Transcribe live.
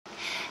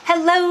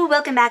Hello,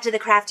 welcome back to the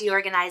Crafty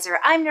Organizer.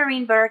 I'm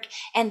Noreen Burke,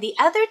 and the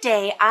other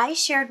day I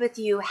shared with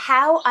you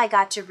how I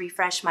got to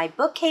refresh my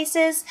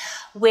bookcases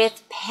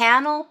with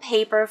panel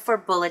paper for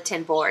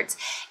bulletin boards.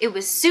 It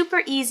was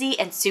super easy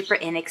and super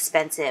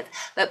inexpensive.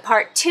 But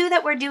part 2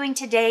 that we're doing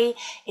today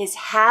is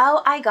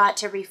how I got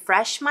to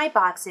refresh my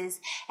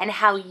boxes and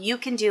how you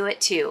can do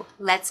it too.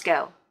 Let's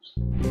go.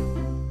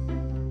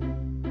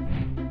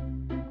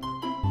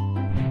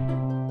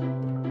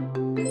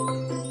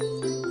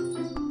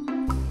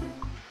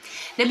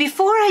 Now,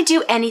 before I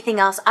do anything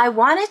else, I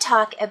want to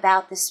talk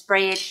about the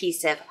spray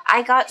adhesive.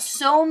 I got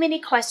so many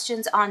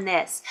questions on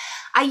this.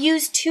 I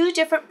use 2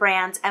 different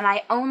brands and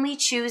I only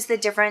choose the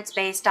difference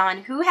based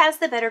on who has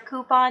the better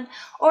coupon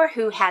or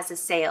who has a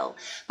sale.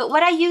 But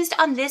what I used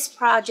on this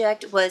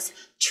project was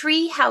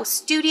Treehouse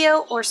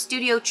Studio or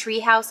Studio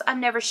Treehouse. I'm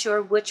never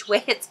sure which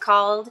way it's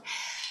called.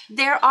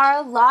 There are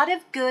a lot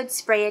of good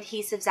spray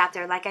adhesives out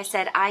there. Like I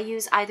said, I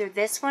use either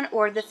this one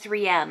or the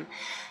 3M.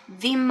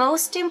 The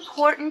most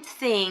important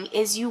thing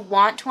is you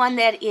want one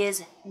that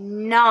is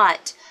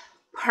not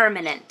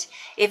permanent.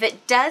 If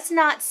it does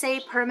not say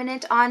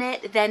permanent on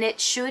it, then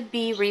it should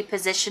be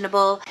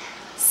repositionable.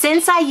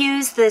 Since I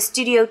use the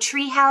Studio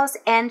Treehouse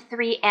and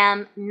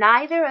 3M,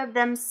 neither of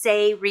them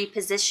say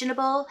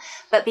repositionable,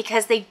 but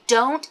because they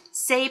don't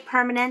say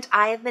permanent,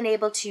 I have been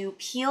able to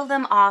peel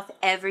them off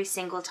every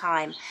single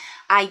time.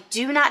 I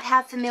do not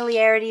have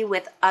familiarity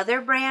with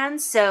other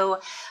brands, so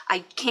I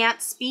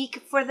can't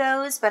speak for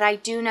those, but I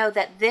do know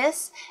that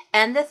this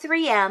and the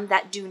 3M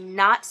that do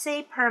not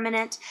say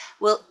permanent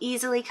will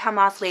easily come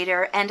off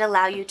later and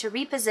allow you to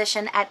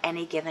reposition at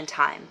any given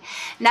time.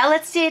 Now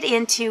let's get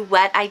into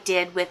what I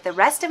did with the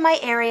rest of my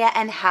area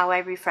and how I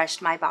refreshed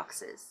my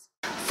boxes.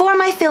 For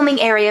my filming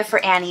area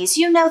for Annie's,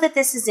 you know that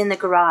this is in the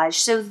garage,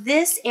 so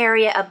this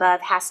area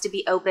above has to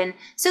be open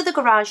so the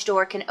garage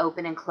door can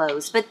open and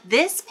close. But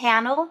this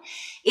panel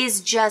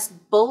is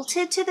just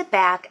bolted to the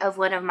back of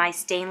one of my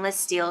stainless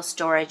steel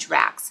storage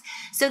racks.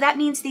 So that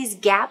means these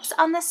gaps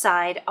on the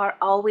side are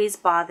always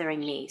bothering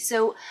me.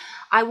 So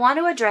I want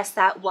to address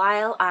that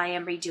while I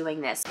am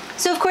redoing this.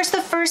 So of course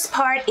the first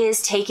part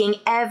is taking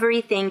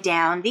everything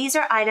down. These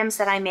are items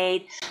that I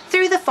made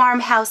through the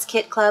Farmhouse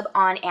Kit Club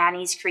on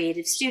Annie's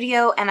Creative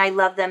Studio, and I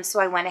love them,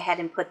 so I went ahead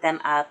and put them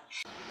up.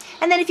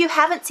 And then if you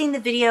haven't seen the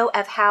video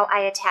of how I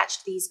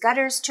attached these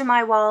gutters to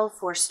my wall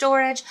for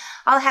storage,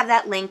 I'll have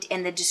that linked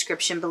in the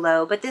description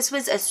below. But this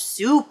was a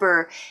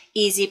super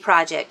easy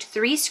project.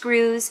 3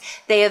 screws.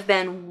 They have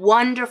been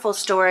wonderful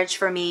storage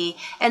for me,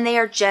 and they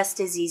are just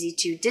as easy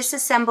to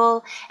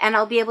disassemble, and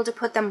I'll be able to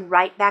put them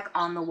right back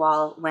on the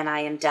wall when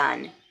I am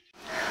done.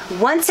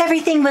 Once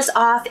everything was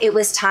off, it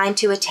was time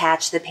to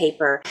attach the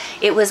paper.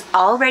 It was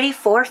already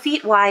 4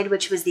 feet wide,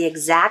 which was the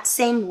exact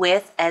same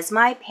width as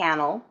my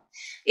panel.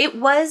 It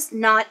was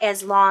not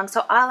as long,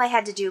 so all I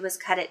had to do was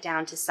cut it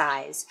down to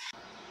size.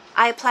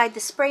 I applied the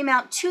spray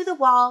mount to the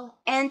wall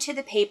and to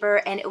the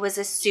paper, and it was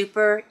a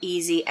super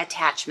easy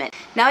attachment.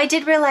 Now I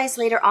did realize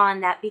later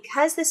on that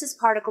because this is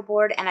particle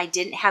board and I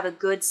didn't have a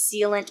good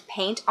sealant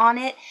paint on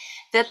it,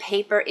 the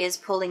paper is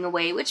pulling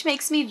away, which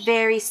makes me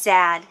very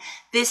sad.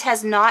 This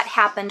has not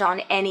happened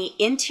on any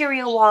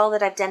interior wall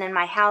that I've done in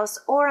my house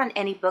or on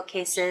any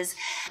bookcases,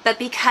 but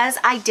because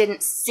I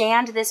didn't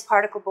sand this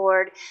particle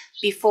board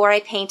before I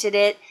painted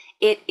it,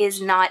 it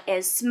is not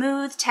as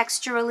smooth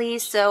texturally,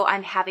 so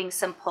I'm having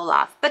some pull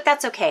off, but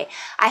that's okay.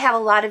 I have a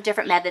lot of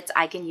different methods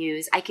I can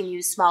use. I can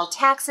use small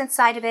tacks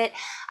inside of it.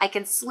 I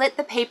can slit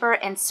the paper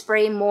and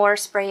spray more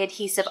spray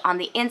adhesive on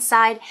the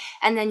inside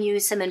and then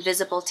use some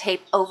invisible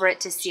tape over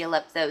it to seal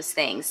up those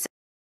things.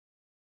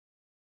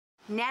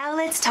 Now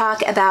let's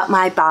talk about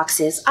my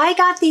boxes. I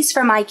got these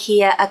from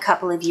IKEA a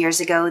couple of years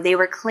ago. They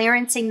were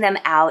clearancing them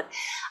out.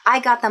 I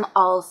got them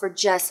all for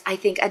just, I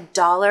think,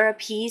 $1 a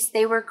piece.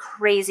 They were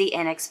crazy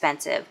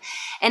inexpensive.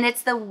 And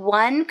it's the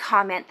one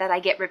comment that I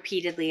get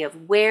repeatedly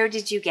of, where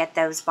did you get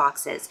those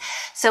boxes?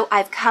 So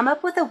I've come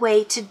up with a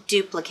way to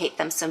duplicate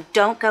them, so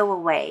don't go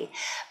away.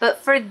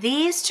 But for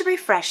these to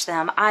refresh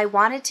them, I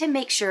wanted to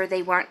make sure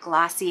they weren't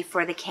glossy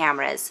for the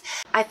cameras.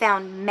 I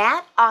found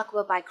Matte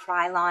Aqua by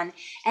Krylon,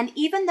 and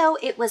even though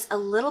it was a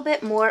little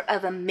bit more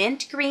of a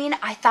mint green,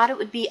 I thought it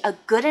would be a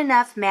good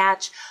enough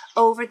match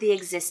over the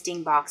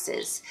existing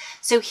boxes.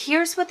 So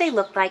here's what they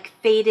look like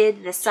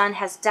faded. The sun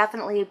has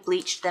definitely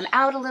bleached them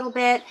out a little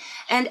bit,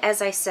 and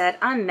as I said,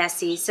 I'm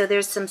messy, so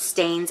there's some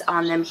stains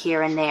on them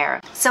here and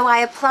there. So I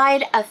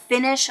applied a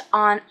finish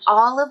on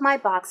all of my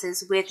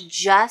boxes with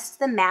just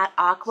the Matte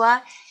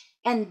Aqua,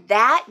 and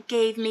that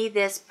gave me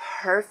this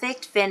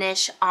perfect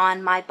finish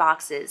on my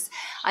boxes.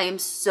 I am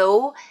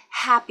so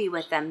happy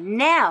with them.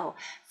 Now,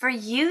 for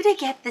you to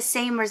get the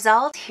same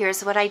result,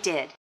 here's what I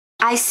did.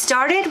 I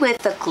started with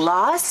the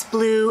Gloss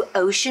Blue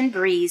Ocean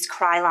Breeze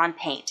Krylon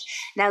paint.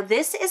 Now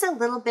this is a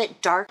little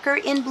bit darker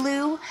in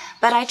blue,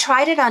 but I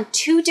tried it on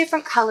 2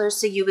 different colors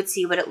so you would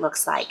see what it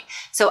looks like.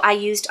 So I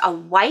used a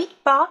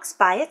white box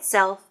by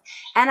itself,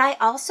 and I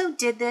also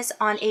did this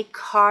on a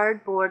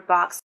cardboard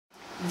box.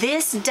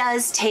 This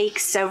does take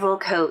several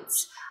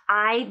coats.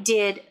 I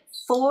did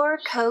 4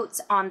 coats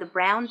on the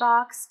brown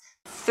box,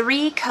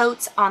 3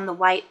 coats on the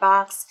white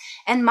box,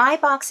 and my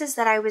boxes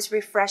that I was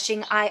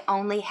refreshing, I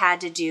only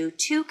had to do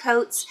 2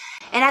 coats.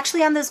 And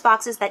actually on those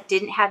boxes that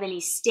didn't have any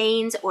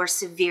stains or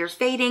severe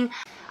fading,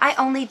 I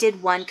only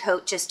did 1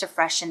 coat just to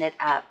freshen it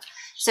up.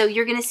 So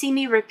you're going to see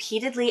me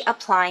repeatedly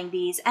applying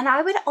these, and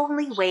I would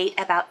only wait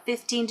about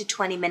 15 to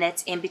 20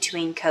 minutes in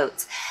between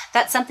coats.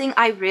 That's something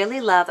I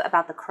really love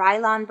about the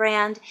Krylon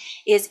brand,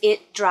 is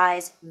it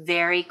dries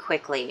very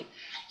quickly.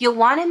 You'll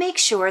want to make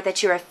sure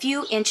that you're a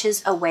few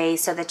inches away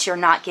so that you're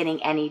not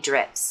getting any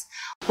drips.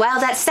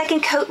 While that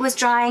second coat was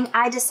drying,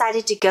 I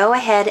decided to go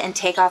ahead and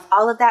take off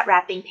all of that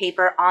wrapping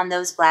paper on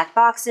those black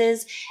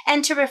boxes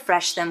and to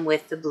refresh them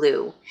with the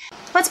blue.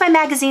 Once my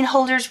magazine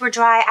holders were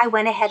dry, I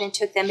went ahead and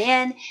took them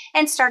in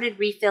and started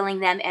refilling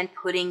them and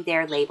putting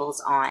their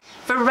labels on.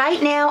 For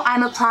right now,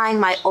 I'm applying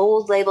my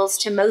old labels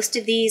to most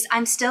of these.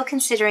 I'm still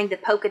considering the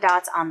polka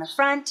dots on the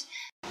front.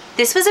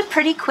 This was a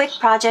pretty quick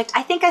project.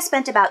 I think I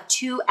spent about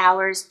 2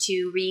 hours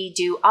to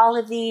redo all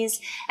of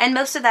these, and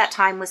most of that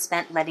time was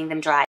spent letting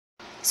them dry.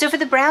 So for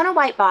the brown and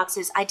white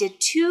boxes, I did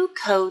 2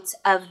 coats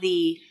of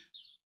the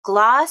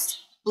Gloss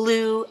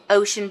Blue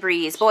Ocean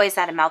Breeze. Boy, is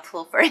that a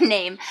mouthful for a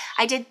name.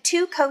 I did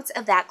 2 coats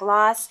of that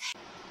gloss,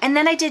 and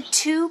then I did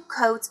 2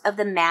 coats of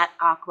the matte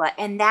aqua,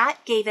 and that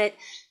gave it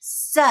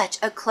such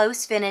a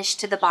close finish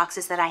to the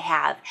boxes that I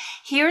have.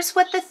 Here's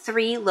what the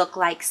 3 look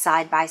like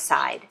side by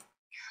side.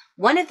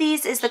 One of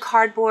these is the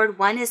cardboard,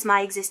 one is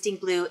my existing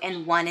blue,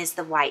 and one is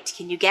the white.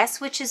 Can you guess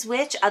which is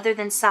which other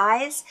than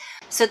size?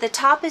 So the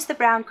top is the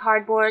brown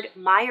cardboard,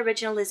 my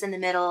original is in the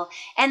middle,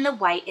 and the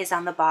white is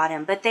on the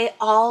bottom, but they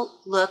all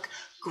look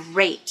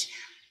great.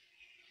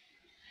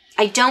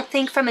 I don't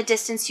think from a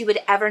distance you would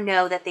ever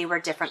know that they were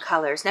different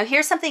colors. Now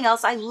here's something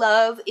else I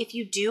love if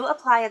you do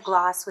apply a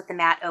gloss with the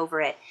matte over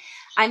it.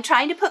 I'm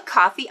trying to put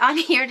coffee on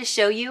here to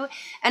show you,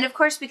 and of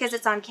course because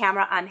it's on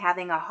camera I'm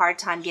having a hard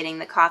time getting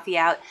the coffee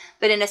out,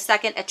 but in a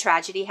second a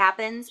tragedy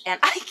happens and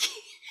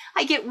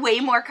I get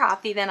way more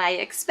coffee than I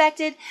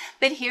expected.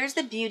 But here's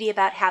the beauty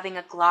about having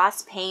a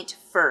gloss paint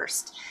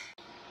first.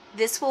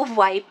 This will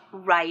wipe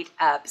right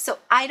up. So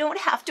I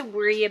don't have to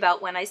worry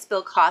about when I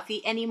spill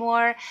coffee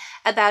anymore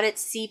about it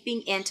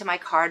seeping into my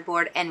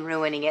cardboard and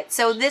ruining it.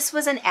 So this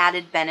was an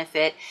added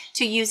benefit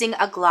to using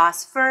a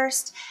gloss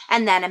first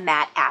and then a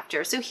matte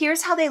after. So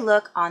here's how they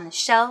look on the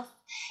shelf.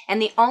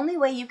 And the only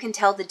way you can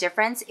tell the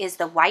difference is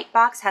the white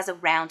box has a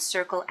round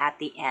circle at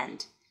the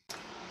end.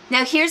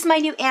 Now here's my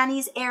new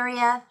Annie's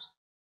area.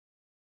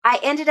 I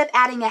ended up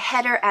adding a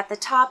header at the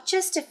top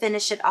just to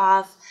finish it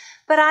off.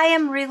 But I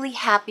am really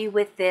happy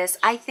with this.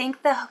 I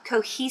think the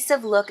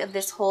cohesive look of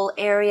this whole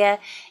area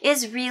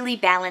is really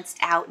balanced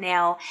out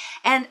now.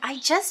 And I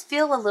just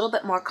feel a little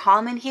bit more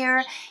calm in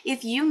here.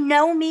 If you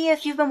know me,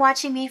 if you've been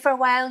watching me for a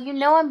while, you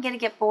know I'm going to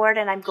get bored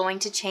and I'm going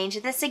to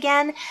change this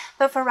again.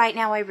 But for right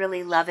now, I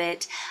really love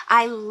it.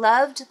 I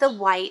loved the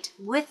white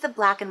with the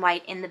black and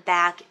white in the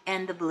back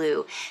and the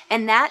blue.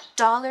 And that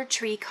Dollar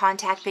Tree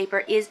contact paper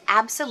is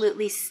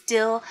absolutely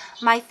still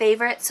my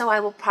favorite. So I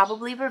will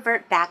probably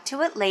revert back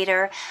to it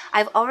later.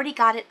 I've already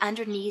got it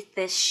underneath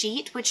this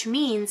sheet, which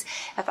means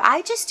if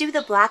I just do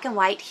the black and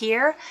white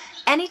here,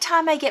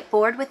 anytime I get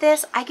bored with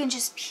this, I can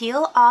just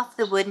peel off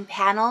the wooden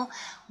panel,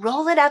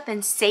 roll it up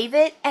and save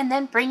it, and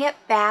then bring it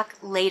back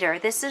later.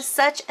 This is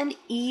such an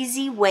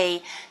easy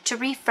way to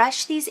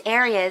refresh these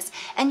areas,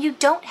 and you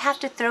don't have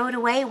to throw it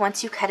away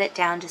once you cut it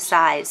down to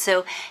size.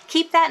 So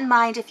keep that in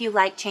mind if you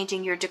like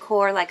changing your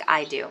decor like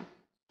I do.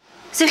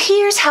 So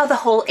here's how the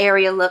whole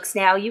area looks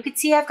now. You can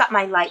see I've got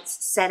my lights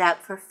set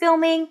up for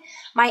filming.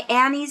 My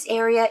Annie's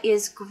area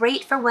is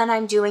great for when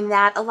I'm doing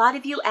that. A lot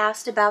of you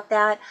asked about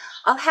that.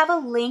 I'll have a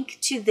link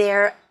to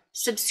their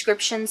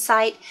subscription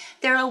site.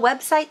 They're a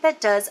website that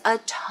does a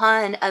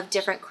ton of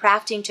different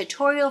crafting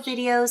tutorial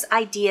videos,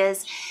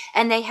 ideas,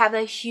 and they have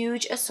a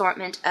huge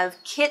assortment of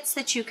kits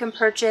that you can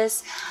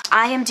purchase.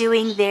 I am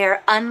doing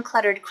their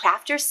Uncluttered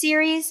Crafter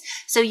series,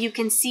 so you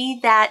can see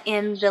that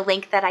in the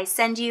link that I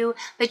send you,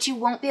 but you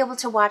won't be able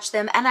to watch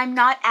them, and I'm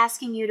not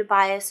asking you to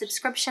buy a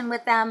subscription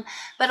with them,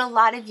 but a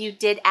lot of you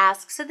did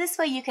ask, so this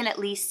way you can at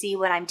least see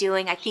what I'm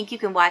doing. I think you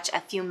can watch a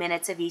few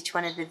minutes of each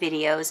one of the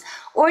videos,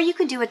 or you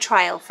can do a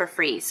trial for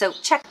free. So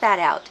check that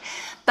out.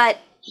 But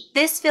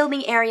this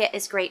filming area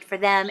is great for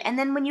them. And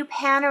then when you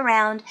pan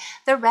around,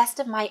 the rest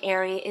of my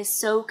area is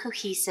so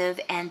cohesive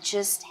and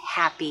just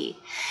happy.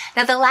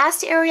 Now the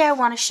last area I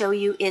want to show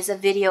you is a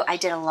video I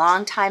did a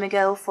long time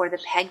ago for the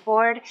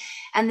pegboard.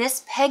 And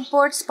this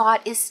pegboard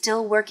spot is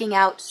still working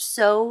out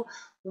so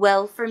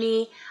well for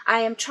me.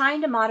 I am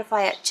trying to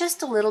modify it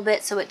just a little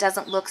bit so it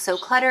doesn't look so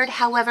cluttered.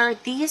 However,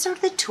 these are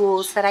the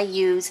tools that I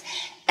use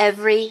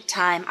every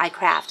time I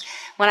craft.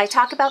 When I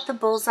talk about the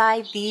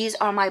bullseye, these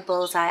are my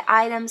bullseye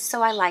items,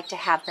 so I like to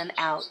have them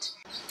out.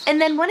 And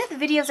then one of the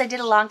videos I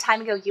did a long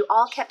time ago, you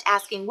all kept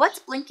asking, what's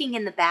blinking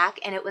in the back?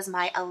 And it was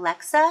my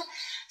Alexa.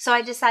 So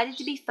I decided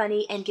to be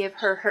funny and give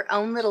her her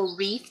own little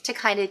wreath to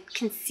kind of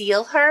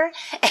conceal her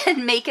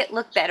and make it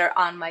look better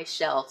on my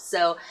shelf.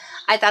 So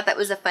I thought that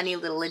was a funny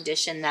little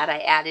addition that I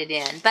added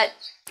in. But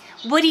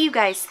What do you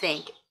guys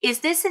think? Is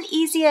this an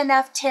easy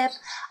enough tip?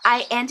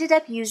 I ended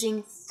up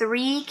using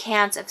 3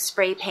 cans of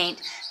spray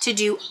paint to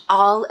do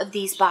all of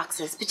these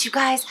boxes. But you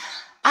guys,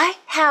 I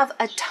have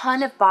a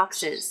ton of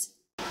boxes.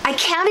 I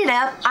counted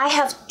up, I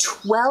have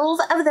 12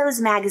 of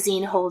those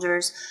magazine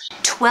holders,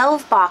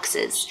 12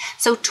 boxes,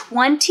 so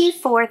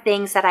 24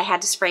 things that I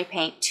had to spray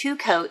paint, 2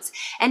 coats,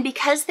 and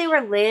because they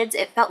were lids,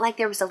 it felt like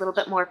there was a little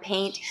bit more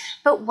paint,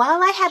 but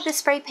while I had the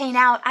spray paint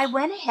out, I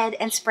went ahead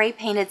and spray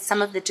painted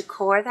some of the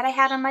decor that I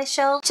had on my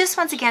shelf, just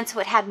once again so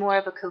it had more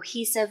of a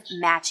cohesive,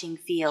 matching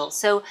feel.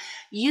 So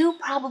you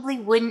probably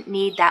wouldn't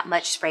need that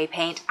much spray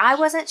paint. I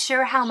wasn't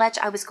sure how much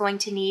I was going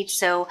to need,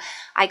 so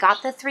I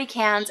got the 3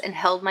 cans and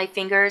held my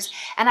fingers,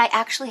 and I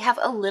actually have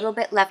a little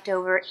bit left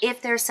over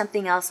if there's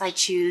something else I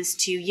choose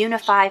to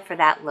unify for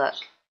that look.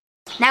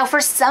 Now,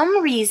 for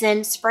some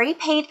reason, spray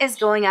paint is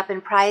going up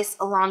in price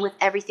along with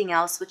everything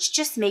else, which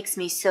just makes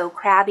me so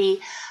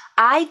crabby.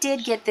 I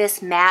did get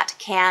this matte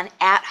can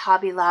at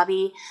Hobby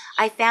Lobby.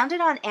 I found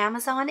it on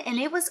Amazon and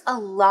it was a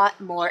lot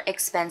more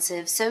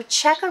expensive, so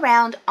check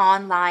around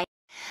online.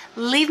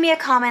 Leave me a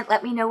comment,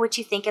 let me know what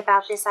you think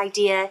about this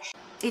idea.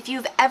 If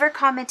you've ever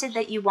commented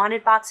that you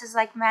wanted boxes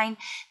like mine,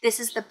 this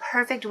is the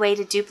perfect way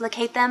to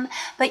duplicate them,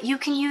 but you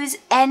can use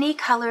any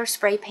color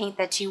spray paint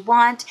that you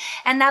want,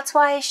 and that's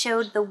why I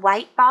showed the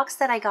white box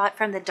that I got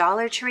from the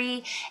Dollar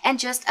Tree and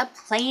just a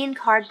plain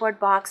cardboard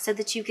box so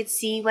that you could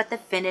see what the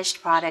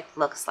finished product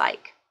looks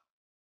like.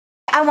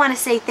 I want to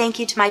say thank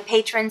you to my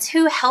patrons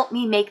who help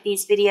me make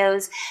these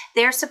videos.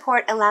 Their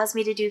support allows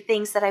me to do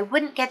things that I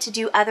wouldn't get to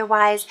do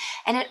otherwise,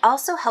 and it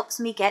also helps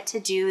me get to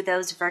do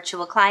those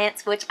virtual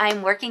clients, which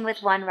I'm working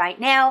with one right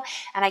now,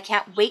 and I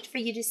can't wait for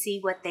you to see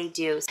what they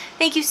do.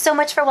 Thank you so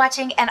much for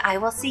watching, and I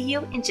will see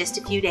you in just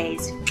a few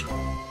days.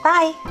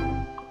 Bye!